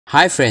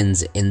Hi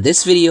friends, in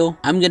this video,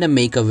 I'm gonna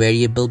make a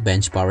variable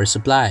bench power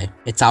supply.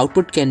 Its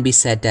output can be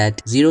set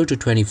at 0 to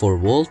 24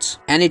 volts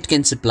and it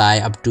can supply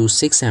up to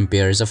 6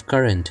 amperes of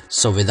current.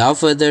 So without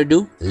further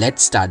ado,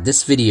 let's start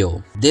this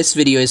video. This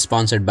video is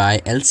sponsored by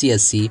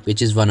LCSC,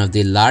 which is one of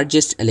the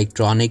largest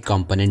electronic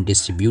component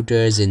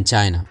distributors in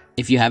China.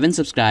 If you haven't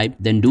subscribed,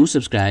 then do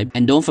subscribe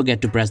and don't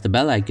forget to press the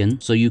bell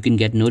icon so you can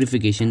get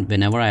notification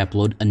whenever I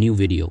upload a new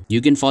video. You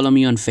can follow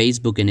me on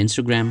Facebook and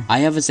Instagram. I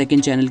have a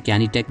second channel,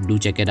 Kiyani Tech. Do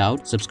check it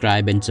out,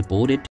 subscribe and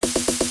support it.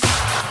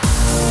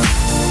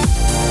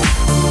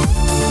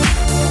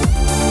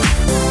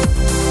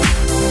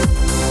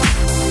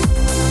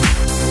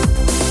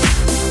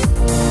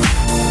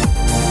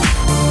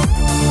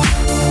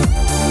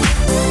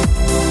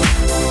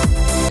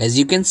 As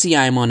you can see,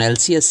 I am on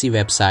LCSC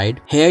website.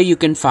 Here you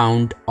can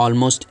find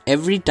almost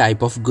every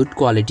type of good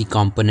quality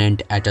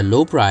component at a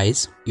low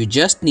price. You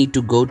just need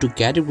to go to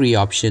category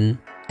option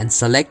and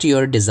select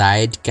your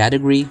desired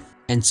category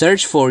and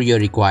search for your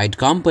required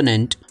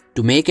component.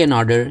 To make an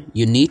order,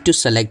 you need to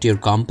select your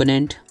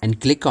component and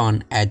click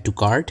on add to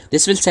cart.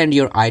 This will send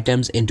your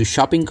items into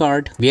shopping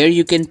cart where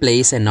you can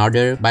place an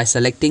order by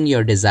selecting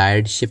your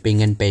desired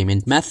shipping and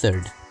payment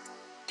method.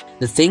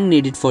 The thing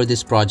needed for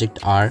this project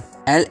are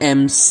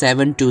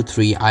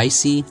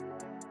LM723IC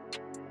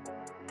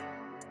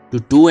to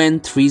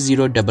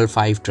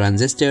 2N3055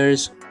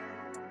 transistors,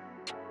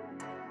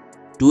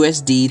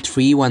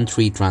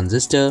 2SD313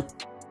 transistor,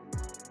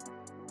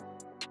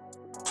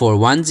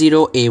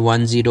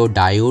 410A10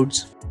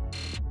 diodes,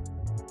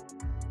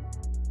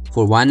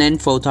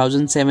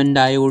 1N4007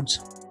 diodes,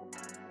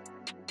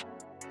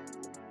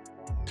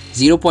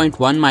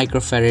 0.1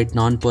 microfarad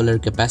non-polar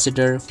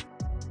capacitor,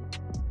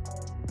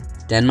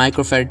 10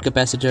 microfarad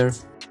capacitor,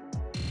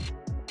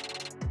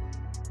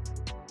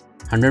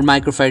 100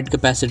 microfarad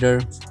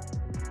capacitor,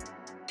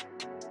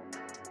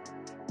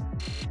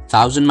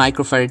 1000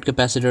 microfarad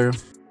capacitor,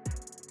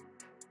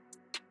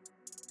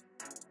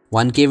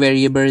 1K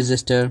variable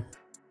resistor,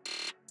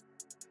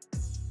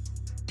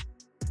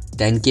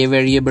 10K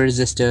variable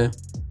resistor,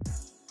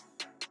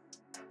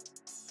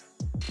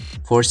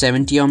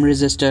 470 ohm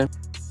resistor,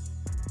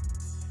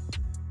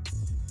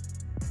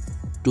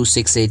 2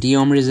 680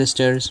 ohm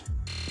resistors,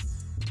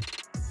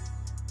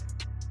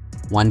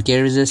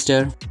 1K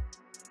resistor,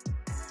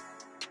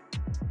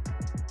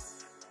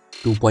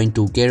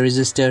 2.2K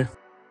resistor,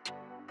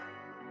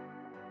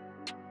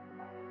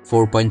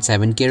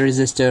 4.7K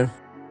resistor,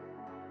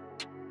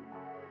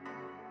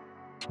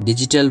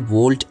 digital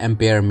volt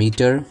ampere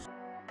meter,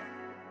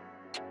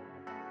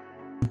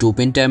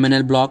 2-pin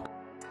terminal block,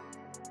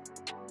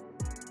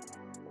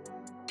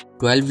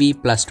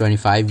 12V plus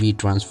 25V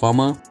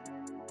transformer,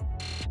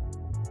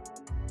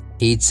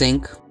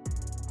 heatsink,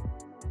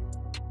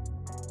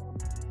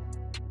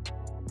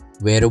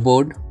 VERO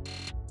board,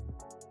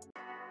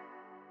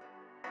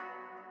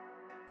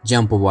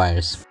 jumper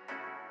wires.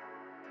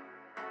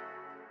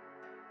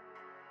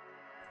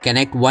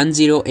 Connect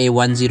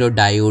 10A10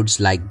 diodes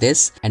like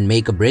this and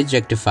make a bridge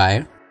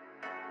rectifier.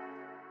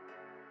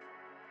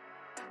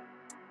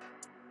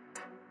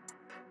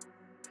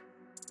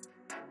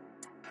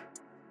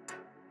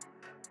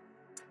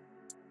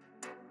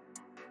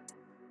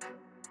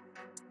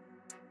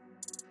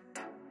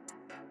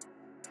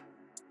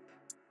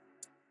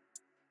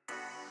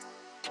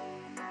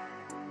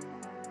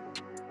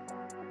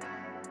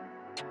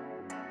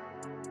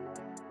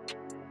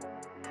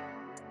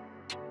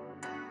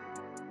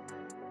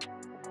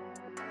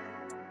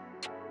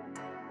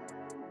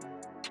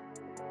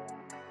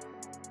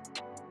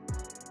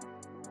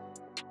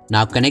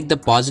 Now connect the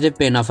positive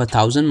pin of a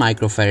 1000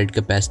 microfarad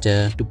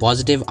capacitor to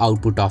positive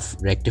output of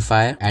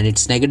rectifier and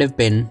its negative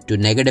pin to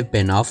negative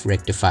pin of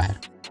rectifier.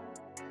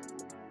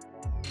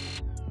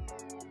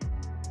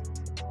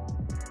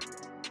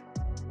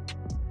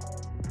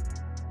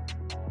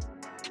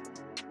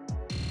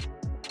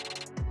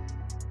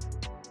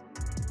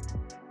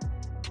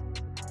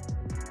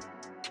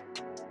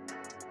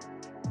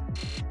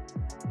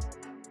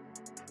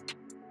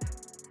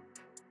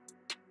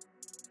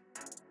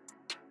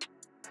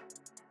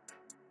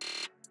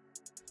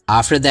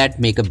 After that,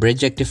 make a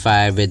bridge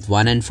rectifier with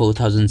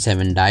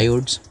 1N4007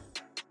 diodes.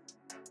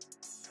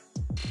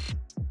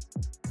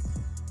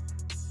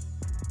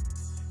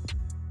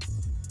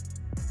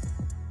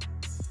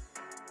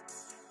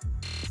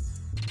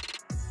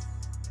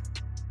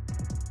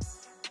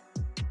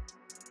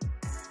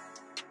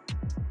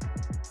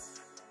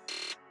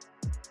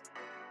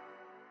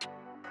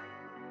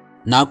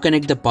 Now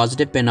connect the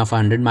positive pin of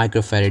 100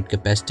 microfarad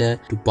capacitor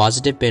to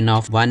positive pin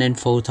of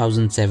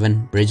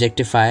 1N4007 bridge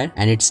rectifier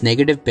and its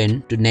negative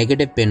pin to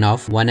negative pin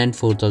of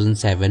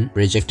 1N4007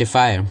 bridge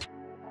rectifier.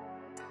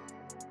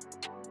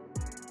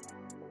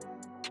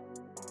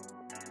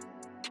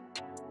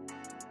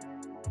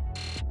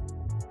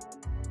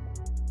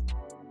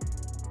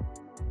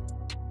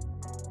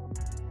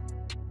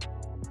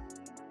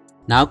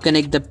 Now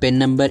connect the pin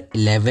number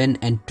 11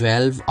 and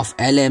 12 of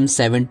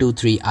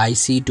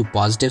LM723IC to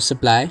positive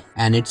supply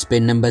and its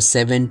pin number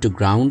 7 to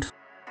ground.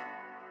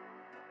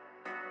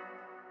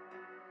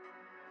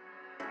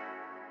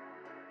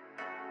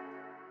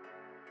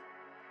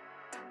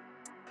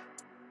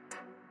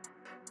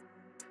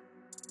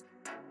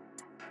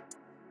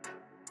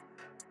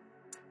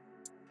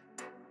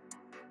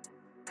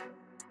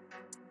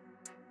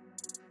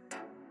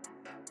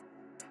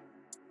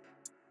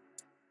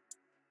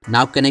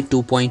 Now connect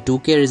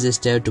 2.2K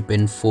resistor to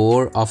pin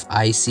 4 of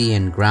IC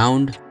and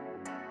ground.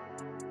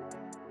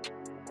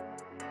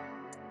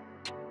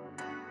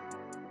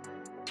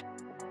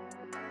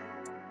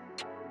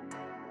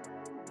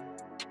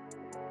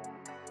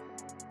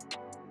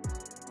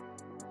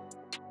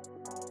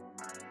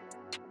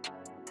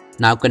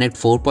 Now connect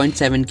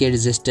 4.7K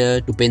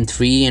resistor to pin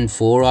 3 and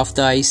 4 of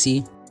the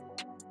IC.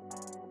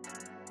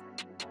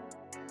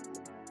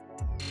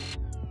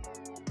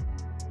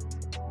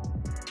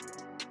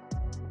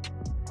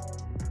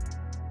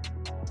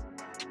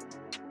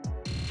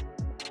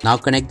 Now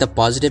connect the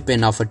positive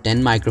pin of a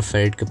 10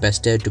 microfarad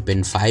capacitor to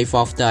pin 5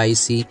 of the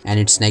IC and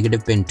its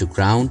negative pin to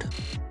ground.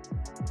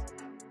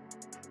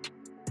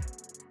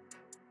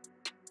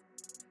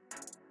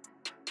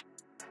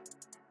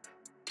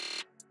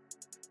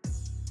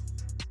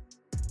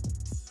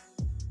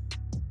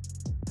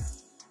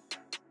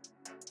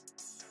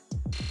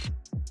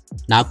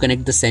 Now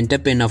connect the center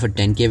pin of a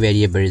 10K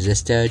variable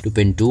resistor to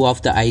pin 2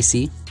 of the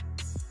IC.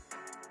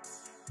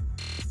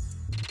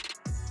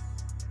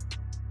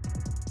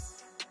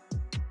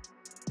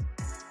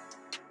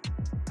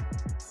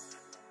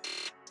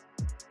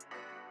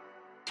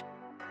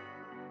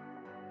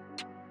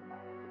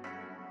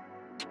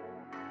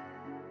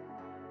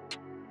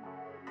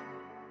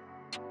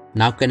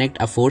 Now connect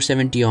a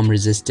 470 ohm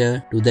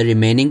resistor to the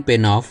remaining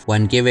pin of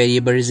 1K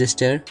variable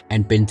resistor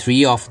and pin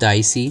 3 of the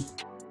IC.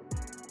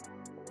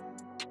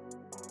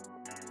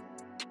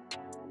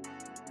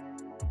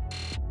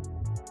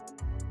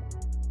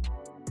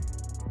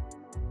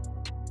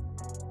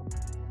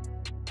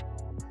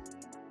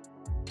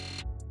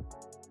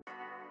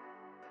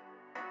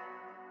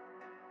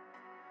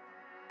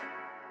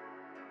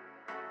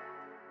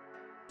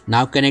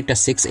 Now connect a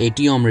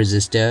 680 ohm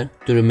resistor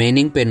to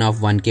remaining pin of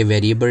 1K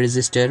variable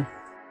resistor.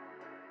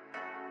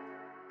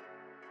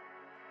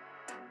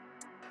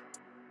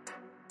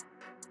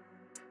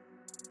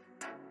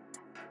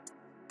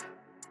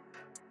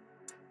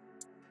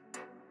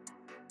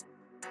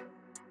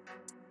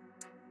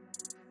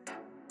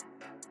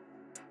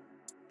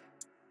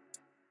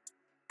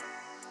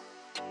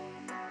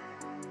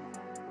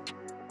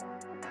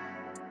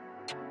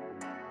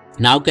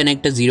 Now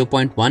connect a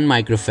 0.1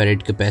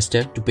 microfarad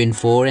capacitor to pin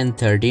 4 and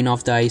 13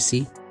 of the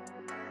IC.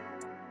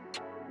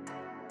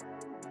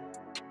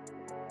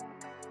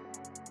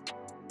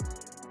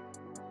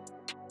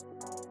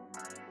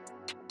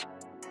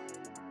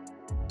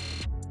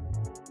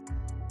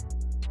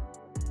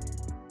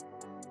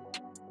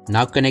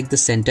 Now connect the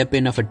center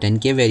pin of a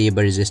 10K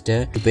variable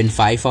resistor to pin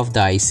 5 of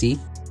the IC.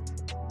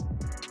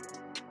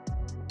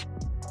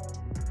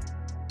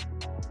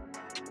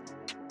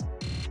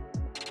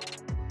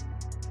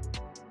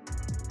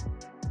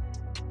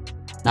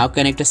 Now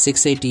connect a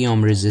 680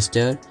 ohm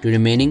resistor to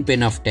remaining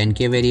pin of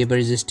 10K variable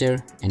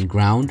resistor and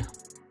ground.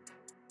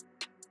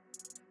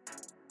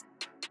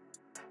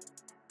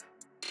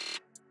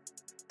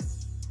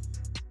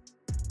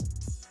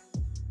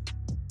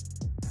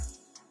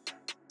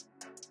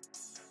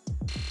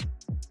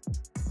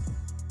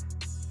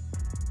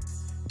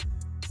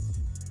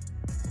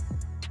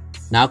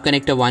 Now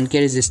connect a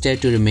 1K resistor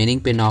to remaining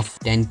pin of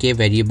 10K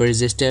variable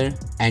resistor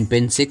and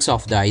pin 6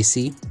 of the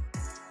IC.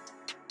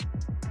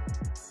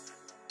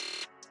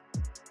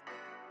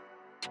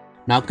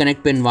 Now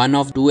connect pin 1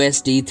 of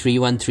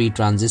 2SD313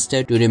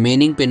 transistor to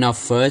remaining pin of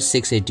first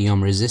 680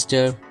 ohm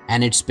resistor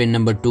and its pin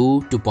number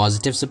 2 to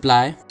positive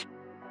supply.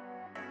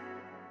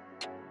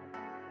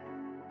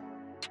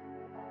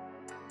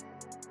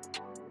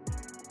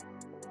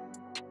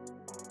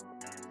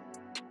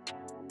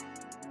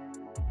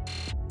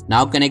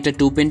 Now connect a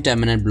 2-pin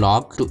terminal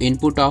block to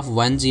input of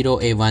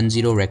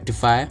 10A10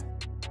 rectifier.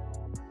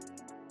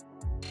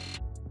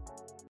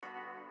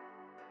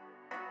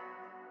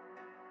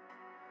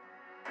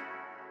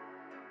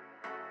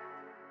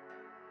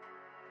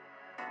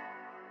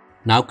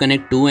 Now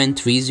connect 2 and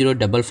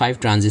 3055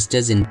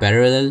 transistors in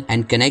parallel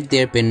and connect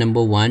their pin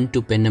number 1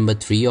 to pin number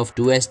 3 of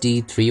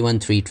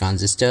 2SD313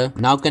 transistor.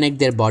 Now connect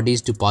their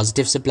bodies to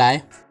positive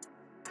supply.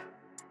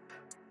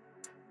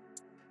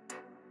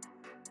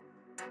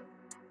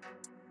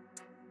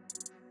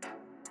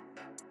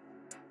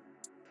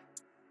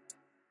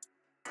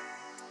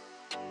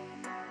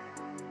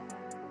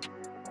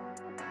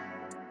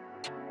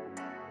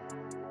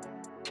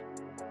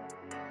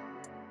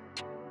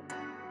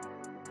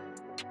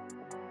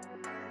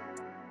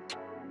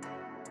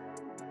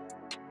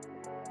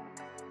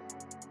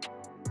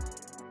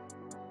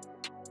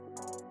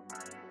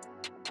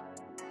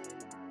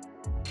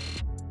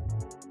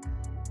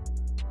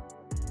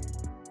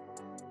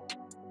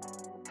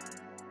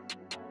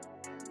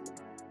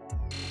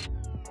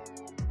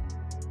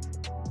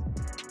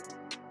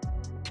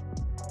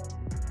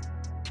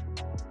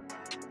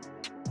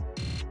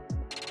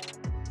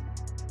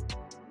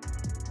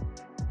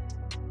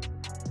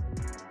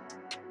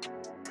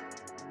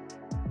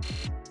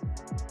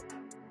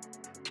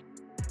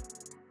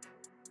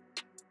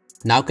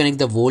 Now connect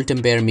the volt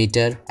ampere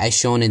meter as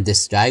shown in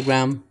this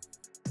diagram.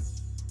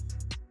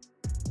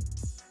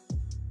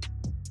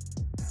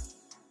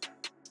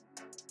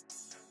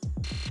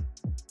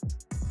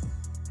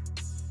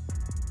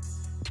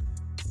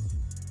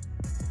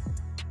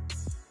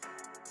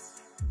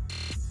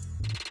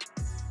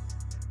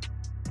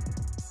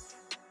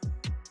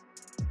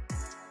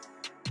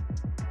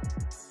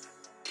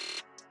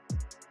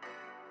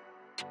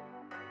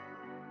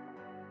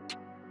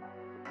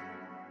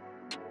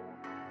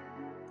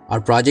 Our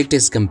project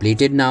is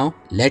completed now.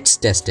 Let's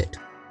test it.